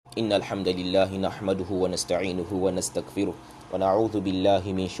إن الحمد لله نحمده ونستعينه ونستغفره ونعوذ بالله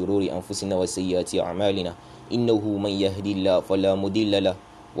من شرور أنفسنا وسيئات أعمالنا إنه من يهدي الله فلا مضل له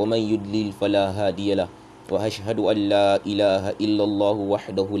ومن يضلل فلا هادي له وأشهد أن لا إله إلا الله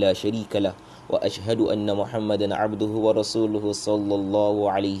وحده لا شريك له وأشهد أن محمدا عبده ورسوله صلى الله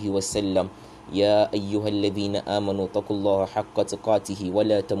عليه وسلم يا أيها الذين آمنوا اتقوا الله حق تقاته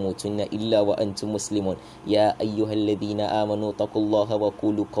ولا تموتن إلا وأنتم مسلمون يا أيها الذين آمنوا اتقوا الله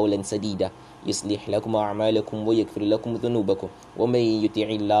وقولوا قولا سديدا يصلح لكم أعمالكم ويغفر لكم ذنوبكم ومن يطع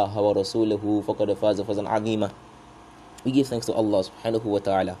الله ورسوله فقد فاز فوزا عظيما. We give thanks to Allah subhanahu wa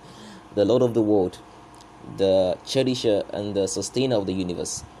ta'ala, the Lord of the world, the cherisher and the sustainer of the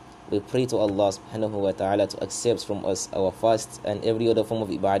universe. We pray to Allah subhanahu wa ta'ala to accept from us our fast and every other form of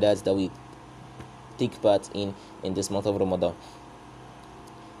ibadat that we take part in this month of Ramadan.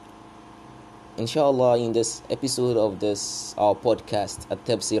 Inshallah, in this episode of this our podcast at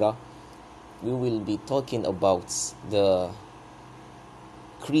Tafsirah, we will be talking about the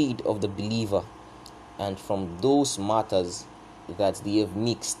creed of the believer and from those matters that they have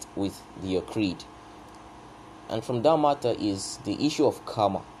mixed with their creed. And from that matter is the issue of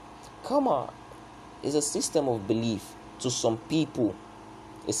karma. Karma is a system of belief to some people,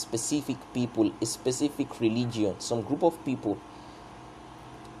 a specific people, a specific religion, some group of people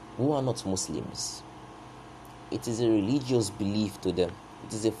who are not Muslims. It is a religious belief to them.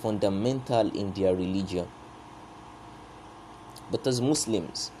 It is a fundamental in their religion. But as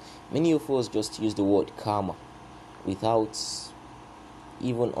Muslims, many of us just use the word karma without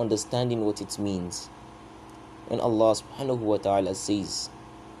even understanding what it means. When Allah subhanahu wa ta'ala says,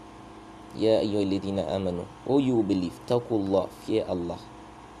 Ya ayyuhalladhina amanu, O you who believe, taqullah, fear Allah,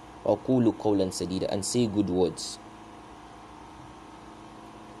 وَقُولُوا قَوْلًا سَدِيدًا, and say good words.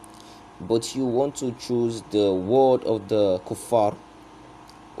 But you want to choose the word of the kuffar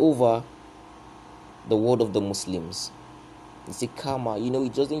over the word of the Muslims. It's a karma,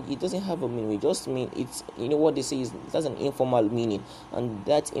 it doesn't have a meaning. It just mean it's, what they say is it has an informal meaning, and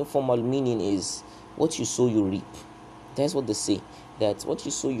that informal meaning is what you sow you reap. That's what they say, that what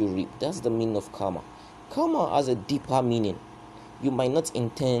you sow you reap. That's the meaning of karma. Karma has a deeper meaning. You might not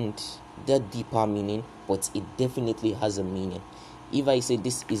intend that deeper meaning, but it definitely has a meaning. If I say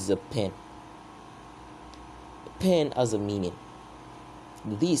this is a pen has a meaning.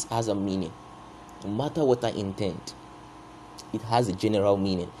 This has a meaning. No matter what I intend, it has a general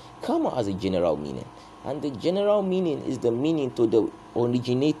meaning. Karma has a general meaning. And the general meaning is the meaning to the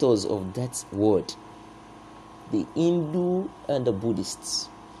originators of that word. The Hindu and the Buddhists,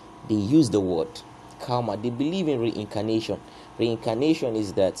 they use the word karma. They believe in reincarnation. Reincarnation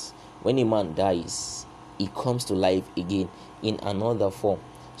is that when a man dies, he comes to life again in another form.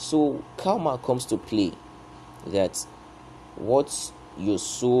 So karma comes to play, that what you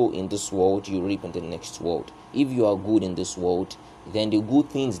sow in this world, you reap in the next world. If you are good in this world, then the good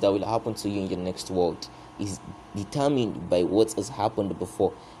things that will happen to you in the next world is determined by what has happened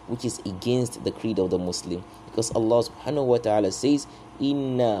before, which is against the creed of the Muslim. Because Allah subhanahu wa ta'ala says,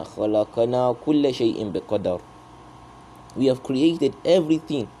 Inna khalaqana kulla shay'in biqadar. We have created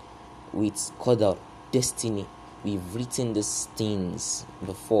everything with qadar, destiny. We've written these things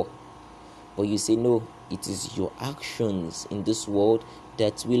before. But you say, no, it is your actions in this world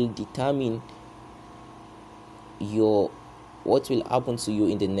that will determine what will happen to you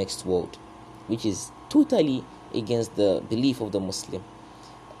in the next world, which is totally against the belief of the Muslim.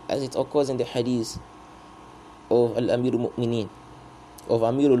 As it occurs in the hadith of Amirul Mu'minin,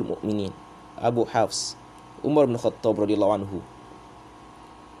 Abu Hafs, Umar ibn Khattab radiallahu anhu,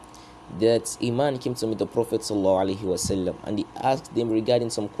 that a man came to meet the Prophet sallallahu alaihi wasallam and he asked them regarding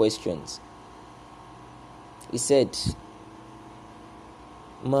some questions. He said,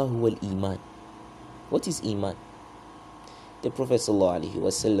 Ma huwa al-iman? What is iman? The Prophet sallallahu alaihi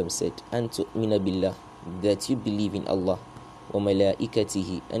wasallam said, An tu'mina billah, that you believe in Allah, wa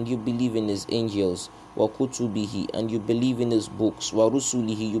malaikatihi, and you believe in his angels, wa kutubihi, and you believe in his books, wa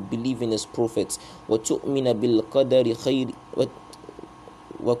rusulihi, you believe in his prophets, wa tu'mina bil qadari khayri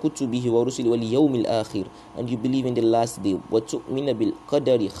wa kutubihi wa rusuli wal yawmil akhir, and you believe in the last day, wa tu'mina bil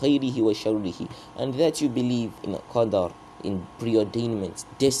qadari khayrihi wa sharrihi, and that you believe in qadar, in preordainment,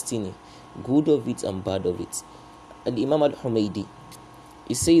 destiny, good of it and bad of it. And Imam al-Humaydi,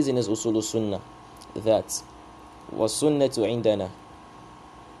 he says in his Usul Sunnah that وَالسُنَّةُ عِنْدَنَا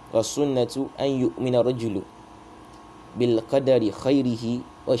وَالسُنَّةُ أَنْ يُؤْمِنَ رَجُلُ بِالْقَدَرِ خَيْرِهِ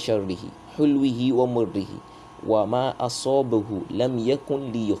وَشَرِّهِ حُلْوِهِ وَمُرِّهِ وَمَا أَصَابَهُ لَمْ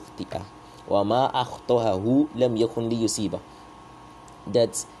يَكُنْ لِيُخْطِئَهُ وَمَا أَخْطَأَهُ لَمْ يَكُنْ لِيُصِيبَهُ.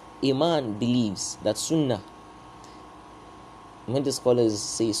 That a man believes that Sunnah when the scholars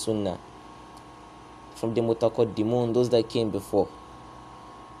say sunnah, from the mutaqaddimun, those that came before,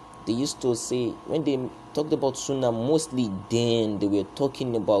 they used to say, when they talked about sunnah, mostly then they were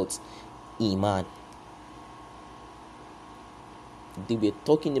talking about iman. They were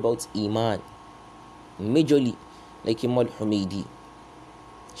talking about iman majorly, like Imam al-Humaydi,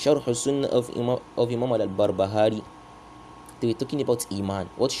 Sharh Sunnah of Imam al-Barbahari. They were talking about iman.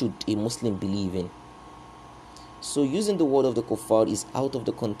 What should a Muslim believe in? So using the word of the kuffar is out of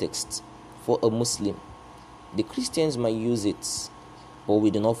the context for a Muslim. The Christians might use it, but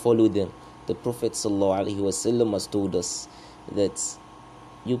we do not follow them. The Prophet ﷺ has told us that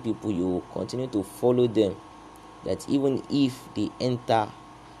you people, you continue to follow them, that even if they enter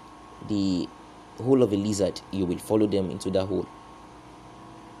the hole of a lizard, you will follow them into that hole.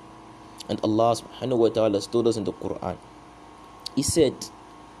 And Allah subhanahu wa ta'ala has told us in the Quran, He said,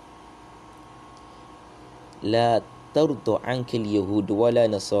 لا ترضى عنك اليهود ولا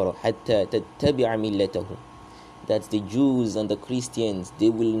نصارى حتى تتبع ملتهم. That the Jews and the Christians, they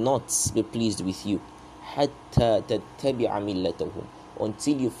will not be pleased with you حتى تتبع ملتهم,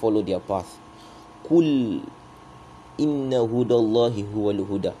 until you follow their path. قل إن هدى الله هو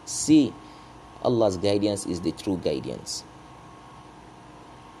الهدى. Say, Allah's guidance is the true guidance.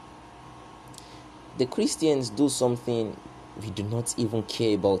 The Christians do something, we do not even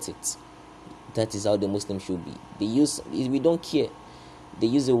care about it. That is how the Muslim should be. We don't care. They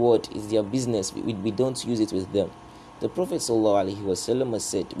use the word, it's their business. We don't use it with them. The Prophet ﷺ has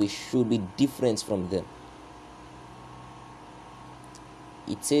said we should be different from them.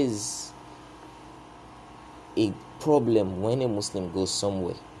 It is a problem when a Muslim goes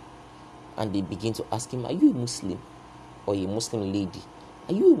somewhere and they begin to ask him, are you a Muslim? Or a Muslim lady,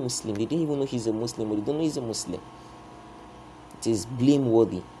 are you a Muslim? They don't even know he's a Muslim, or they don't know he's a Muslim. It is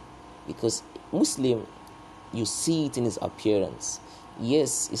blameworthy, because Muslim, you see it in his appearance.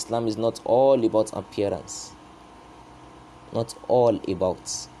 Yes, Islam is not all about appearance. Not all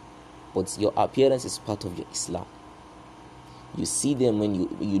about. But your appearance is part of your Islam. You see them when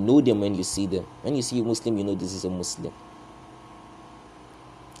you know them when you see them. When you see a Muslim, you know this is a Muslim.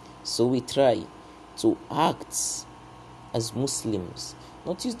 So we try to act as Muslims.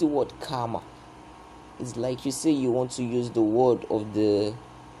 Not use the word karma. It's like you say you want to use the word of the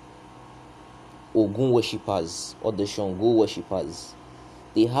Ogun worshippers or the Shango worshippers.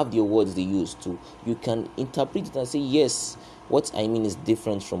 They have their words they use too. You can interpret it and say, yes, what I mean is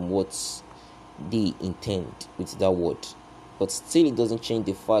different from what they intend with that word. But still it doesn't change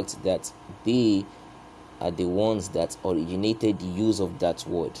the fact that they are the ones that originated the use of that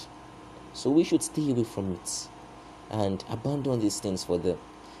word. So we should stay away from it and abandon these things for them.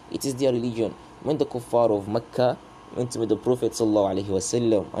 It is their religion. When the kuffar of Mecca went to the Prophet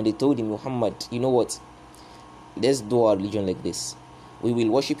ﷺ and they told him, Muhammad, you know what? Let's do our religion like this. We will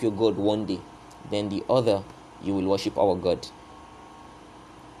worship your God one day, then the other you will worship our God.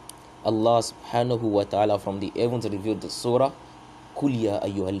 Allah subhanahu wa ta'ala from the heavens revealed the surah, Qul ya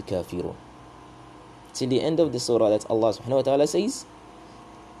ayyuhal kafirun. Till the end of the surah, that Allah subhanahu wa ta'ala says,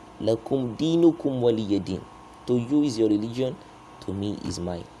 Lakum dinukum waliyadin. To you is your religion, to me is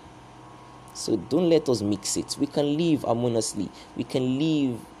mine. So don't let us mix it. We can live harmoniously. We can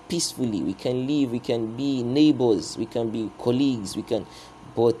live peacefully. We can be neighbors. We can be colleagues.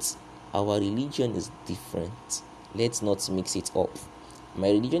 But our religion is different. Let's not mix it up. My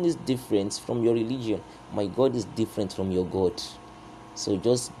religion is different from your religion. My God is different from your God. So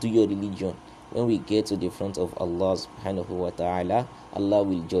just do your religion. When we get to the front of Allah subhanahu wa ta'ala, Allah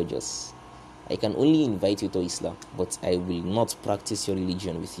will judge us. I can only invite you to Islam, but I will not practice your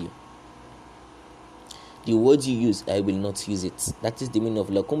religion with you. The words you use, I will not use it. That is the meaning of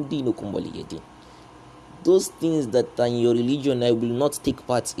lakum dinukum waliyadin. Those things that are in your religion, I will not take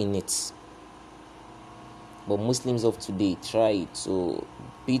part in it. But Muslims of today try to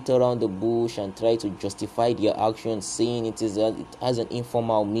beat around the bush and try to justify their actions, saying it has an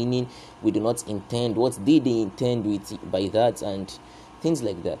informal meaning. We do not intend what they intend with by that, and things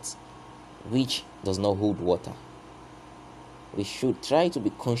like that, which does not hold water. We should try to be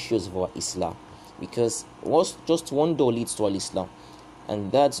conscious of our Islam, because just one door leads to Al-Islam,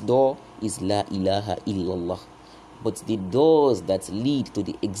 and that door is La ilaha illallah. But the doors that lead to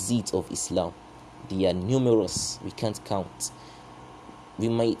the exit of Islam, they are numerous. We can't count. We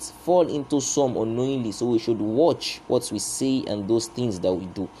might fall into some unknowingly, so we should watch what we say and those things that we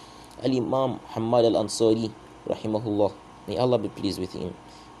do. Al-Imam Muhammad al-Ansari rahimahullah, may Allah be pleased with him,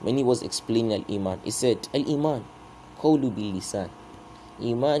 when he was explaining Al-Iman, he said, Al-Iman qawlu bil lisan.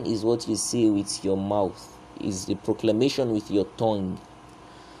 Iman is what you say with your mouth, is the proclamation with your tongue.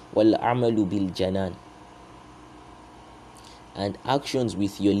 Wal amalu bil janan. and actions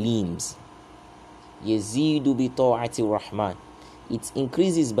with your limbs. Yazidu bi ta'ati rahman. It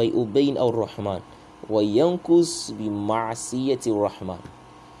increases by obeying our Rahman. Wa yankus bi ma'asiyati rahman.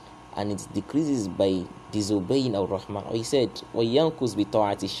 And it decreases by disobeying our Rahman. Or he said, wa yankus bi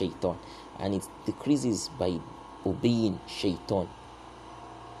ta'ati shaitan. And it decreases by obeying shaitan.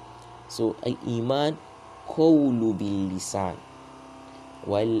 So al-iman qawlu bil lisan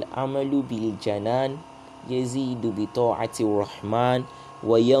wal amalu bil janan yazidu bi ta'ati rahman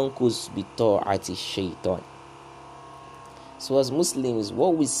wa yankus bi ta'ati shaitan. So as Muslims,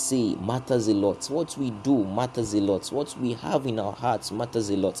 what we say matters a lot. What we do matters a lot. What we have in our hearts matters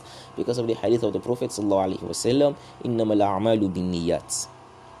a lot. Because of the hadith of the Prophet sallallahu alaihi wasallam, innamal a'malu binniyat.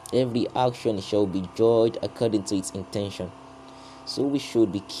 Every action shall be judged according to its intention. So we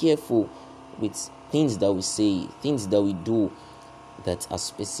should be careful with things that we say, things that we do that are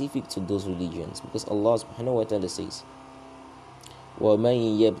specific to those religions. Because Allah subhanahu wa ta'ala says,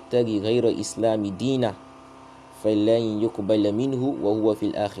 وَمَنْ يَبْتَغِ غَيْرَ إِسْلَامِ دِينًا فَلَنْ يُقْبَلَ مِنْهُ وَهُوَ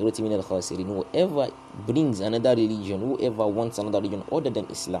فِي الْآخِرَةِ مِنَ الْخَاسِرِينَ. Whoever brings another religion, whoever wants another religion other than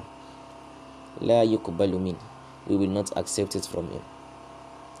Islam, لَا يُقْبَلُ مِنْهُ, we will not accept it from him.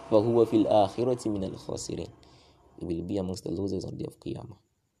 وَهُوَ فِي الْآخِرَةِ مِنَ الْخَاسِرِينَ, he will be amongst the losers on the day of Qiyamah.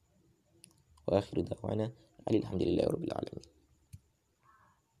 وآخر دعوانا الحمد لله رب العالمين.